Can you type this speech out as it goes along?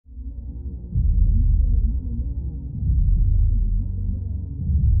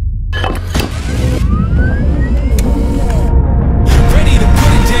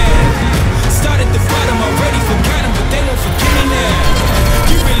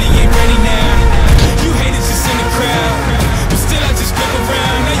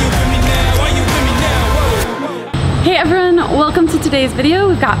today's video.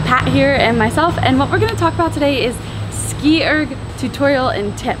 We've got Pat here and myself, and what we're going to talk about today is ski erg tutorial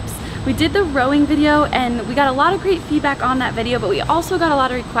and tips. We did the rowing video and we got a lot of great feedback on that video, but we also got a lot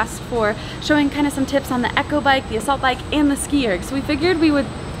of requests for showing kind of some tips on the echo bike, the assault bike, and the ski erg. So we figured we would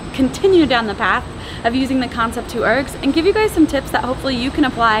continue down the path of using the Concept 2 ergs and give you guys some tips that hopefully you can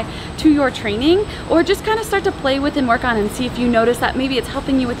apply to your training, or just kind of start to play with and work on and see if you notice that maybe it's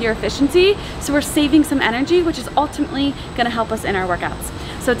helping you with your efficiency. So we're saving some energy, which is ultimately going to help us in our workouts.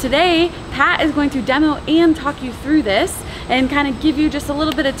 So today, Pat is going to demo and talk you through this and kind of give you just a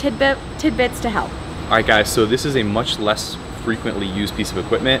little bit of tidbits to help. All right guys, so this is a much less frequently used piece of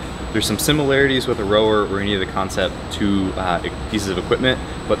equipment. There's some similarities with a rower or any of the Concept 2 pieces of equipment,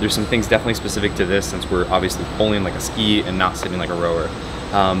 but there's some things definitely specific to this since we're obviously pulling like a ski and not sitting like a rower.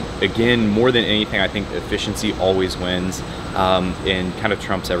 Again, more than anything, I think efficiency always wins and kind of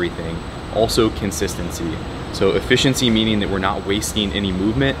trumps everything. Also consistency. So efficiency meaning that we're not wasting any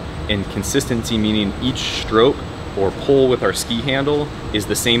movement, and consistency meaning each stroke or pull with our ski handle is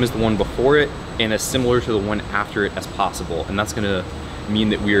the same as the one before it and as similar to the one after it as possible. And that's gonna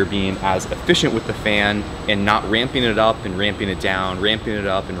mean that we are being as efficient with the fan and not ramping it up and ramping it down, ramping it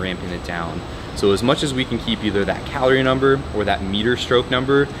up and ramping it down. So as much as we can keep either that calorie number or that meter stroke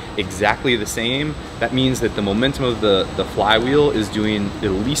number exactly the same, that means that the momentum of the flywheel is doing the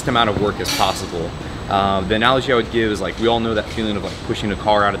least amount of work as possible. The analogy I would give is like, we all know that feeling of like pushing a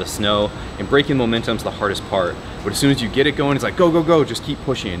car out of the snow, and breaking momentum is the hardest part. But as soon as you get it going, it's like, go, go, go, just keep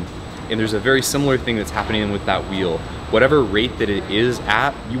pushing. And there's a very similar thing that's happening with that wheel. Whatever rate that it is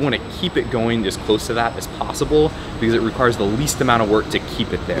at, you want to keep it going as close to that as possible because it requires the least amount of work to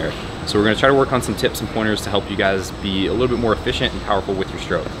keep it there. So we're going to try to work on some tips and pointers to help you guys be a little bit more efficient and powerful with your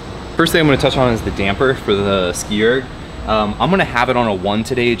stroke. First thing I'm going to touch on is the damper for the ski erg. I'm going to have it on a 1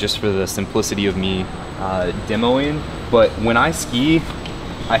 today just for the simplicity of me demoing, but when I ski,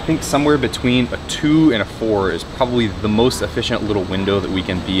 I think somewhere between a 2 and a 4 is probably the most efficient little window that we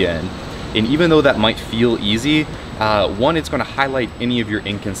can be in. And even though that might feel easy, one, it's going to highlight any of your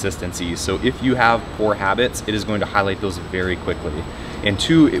inconsistencies. So if you have poor habits, it is going to highlight those very quickly. And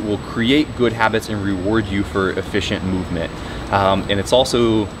 2, it will create good habits and reward you for efficient movement. And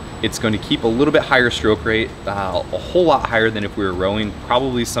it's going to keep a little bit higher stroke rate, a whole lot higher than if we were rowing,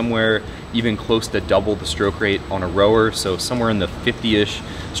 probably somewhere even close to double the stroke rate on a rower. So somewhere in the 50-ish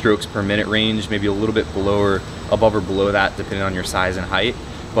strokes per minute range, maybe a little bit below or above or below that, depending on your size and height.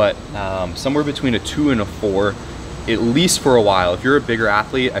 But somewhere between a 2 and a 4, at least for a while. If you're a bigger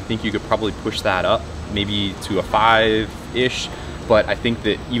athlete, I think you could probably push that up, maybe to a 5-ish. But I think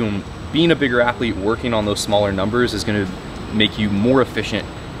that even being a bigger athlete, working on those smaller numbers is going to make you more efficient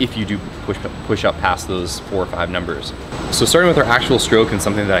if you do push up past those 4 or 5 numbers. So starting with our actual stroke, and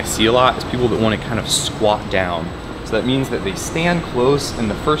something that I see a lot is people that want to kind of squat down. So that means that they stand close, and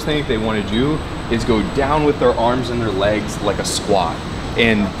the first thing that they want to do is go down with their arms and their legs like a squat.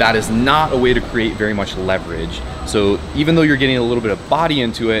 And that is not a way to create very much leverage. So even though you're getting a little bit of body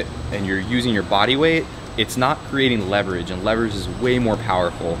into it and you're using your body weight, it's not creating leverage, and leverage is way more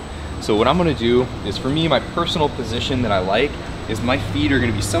powerful. So what I'm going to do is, for me, my personal position that I like is my feet are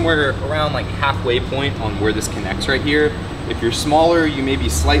going to be somewhere around like halfway point on where this connects right here. If you're smaller, you may be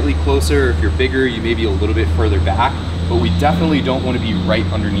slightly closer. If you're bigger, you may be a little bit further back, but we definitely don't want to be right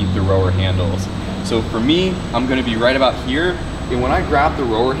underneath the rower handles. So for me, I'm going to be right about here. And when I grab the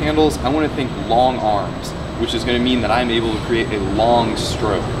rower handles, I want to think long arms, which is going to mean that I'm able to create a long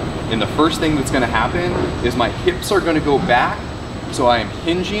stroke. And the first thing that's going to happen is my hips are going to go back. So I am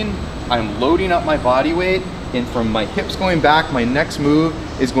hinging, I'm loading up my body weight, and from my hips going back, my next move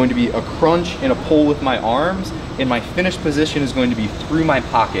is going to be a crunch and a pull with my arms, and my finished position is going to be through my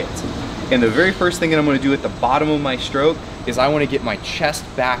pockets. And the very first thing that I'm going to do at the bottom of my stroke is I want to get my chest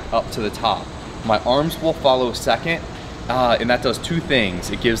back up to the top. My arms will follow second, and that does 2 things.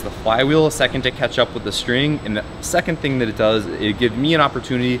 It gives the flywheel a second to catch up with the string, and the second thing that it does, it gives me an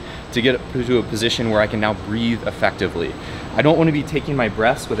opportunity to get to a position where I can now breathe effectively. I don't want to be taking my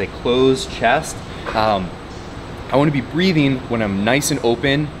breaths with a closed chest. I want to be breathing when I'm nice and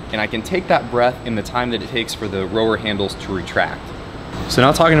open, and I can take that breath in the time that it takes for the rower handles to retract. So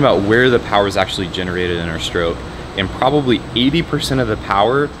now talking about where the power is actually generated in our stroke, and probably 80% of the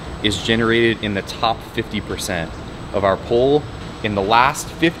power is generated in the top 50% of our pull. In the last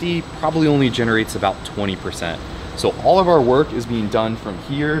 50 probably only generates about 20%. So all of our work is being done from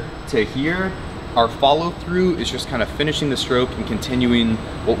here to here. Our follow through is just kind of finishing the stroke and continuing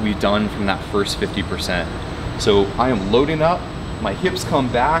what we've done from that first 50%. So I am loading up, my hips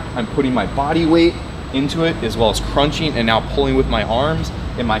come back, I'm putting my body weight into it as well as crunching and now pulling with my arms.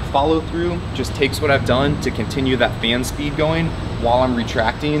 and my follow through just takes what I've done to continue that fan speed going while I'm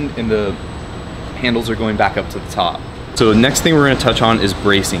retracting and the handles are going back up to the top. So next thing we're going to touch on is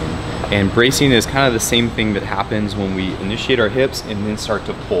bracing. And bracing is kind of the same thing that happens when we initiate our hips and then start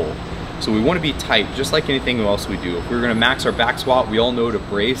to pull. So we want to be tight, just like anything else we do. If we're going to max our back squat, we all know to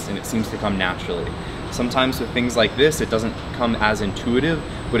brace, and it seems to come naturally. Sometimes with things like this, it doesn't come as intuitive,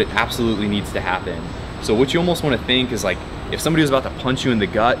 but it absolutely needs to happen. So what you almost want to think is like, if somebody was about to punch you in the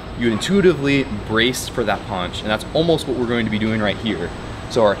gut, you intuitively brace for that punch. And that's almost what we're going to be doing right here.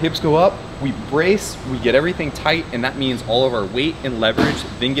 So our hips go up, we brace, we get everything tight, and that means all of our weight and leverage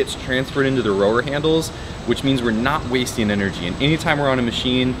then gets transferred into the rower handles, which means we're not wasting energy. And anytime we're on a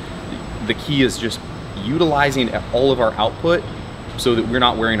machine, the key is just utilizing all of our output so that we're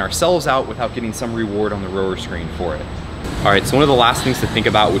not wearing ourselves out without getting some reward on the rower screen for it. All right, so one of the last things to think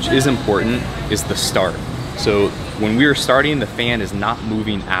about, which is important, is the start. So when we are starting, the fan is not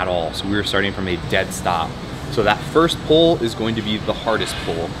moving at all. So we are starting from a dead stop. So that first pull is going to be the hardest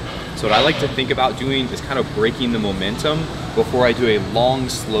pull. So what I like to think about doing is kind of breaking the momentum before I do a long,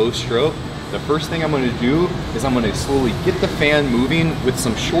 slow stroke. The first thing I'm going to do is I'm going to slowly get the fan moving with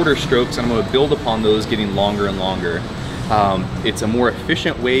some shorter strokes, and I'm going to build upon those getting longer and longer. It's a more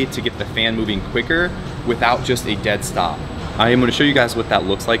efficient way to get the fan moving quicker without just a dead stop. I am going to show you guys what that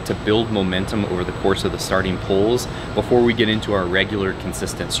looks like to build momentum over the course of the starting pulls before we get into our regular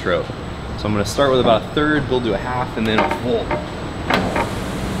consistent stroke. So I'm going to start with about a third, build to a half, and then a full.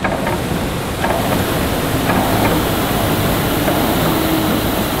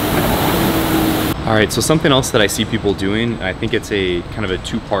 All right, so something else that I see people doing, and I think it's a kind of a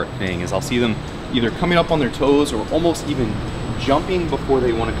two-part thing, is I'll see them either coming up on their toes or almost even jumping before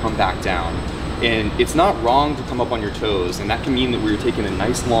they want to come back down. And it's not wrong to come up on your toes, and that can mean that we're taking a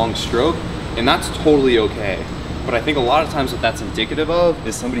nice long stroke, and that's totally okay. But I think a lot of times what that's indicative of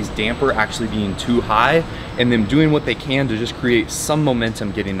is somebody's damper actually being too high and them doing what they can to just create some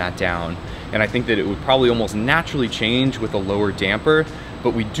momentum getting that down. And I think that it would probably almost naturally change with a lower damper,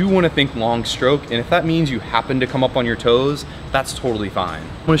 but we do want to think long stroke, and if that means you happen to come up on your toes, that's totally fine.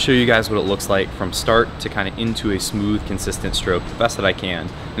 I want to show you guys what it looks like from start to kind of into a smooth, consistent stroke, the best that I can.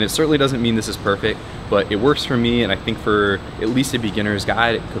 And it certainly doesn't mean this is perfect, but it works for me, and I think for at least a beginner's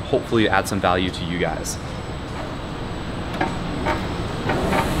guide, it could hopefully add some value to you guys.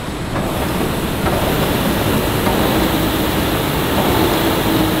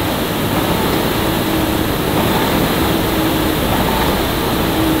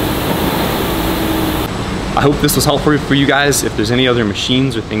 I hope this was helpful for you guys. If there's any other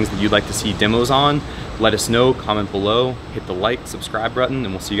machines or things that you'd like to see demos on, let us know, comment below, hit the like, subscribe button,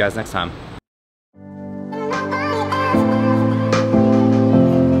 and we'll see you guys next time.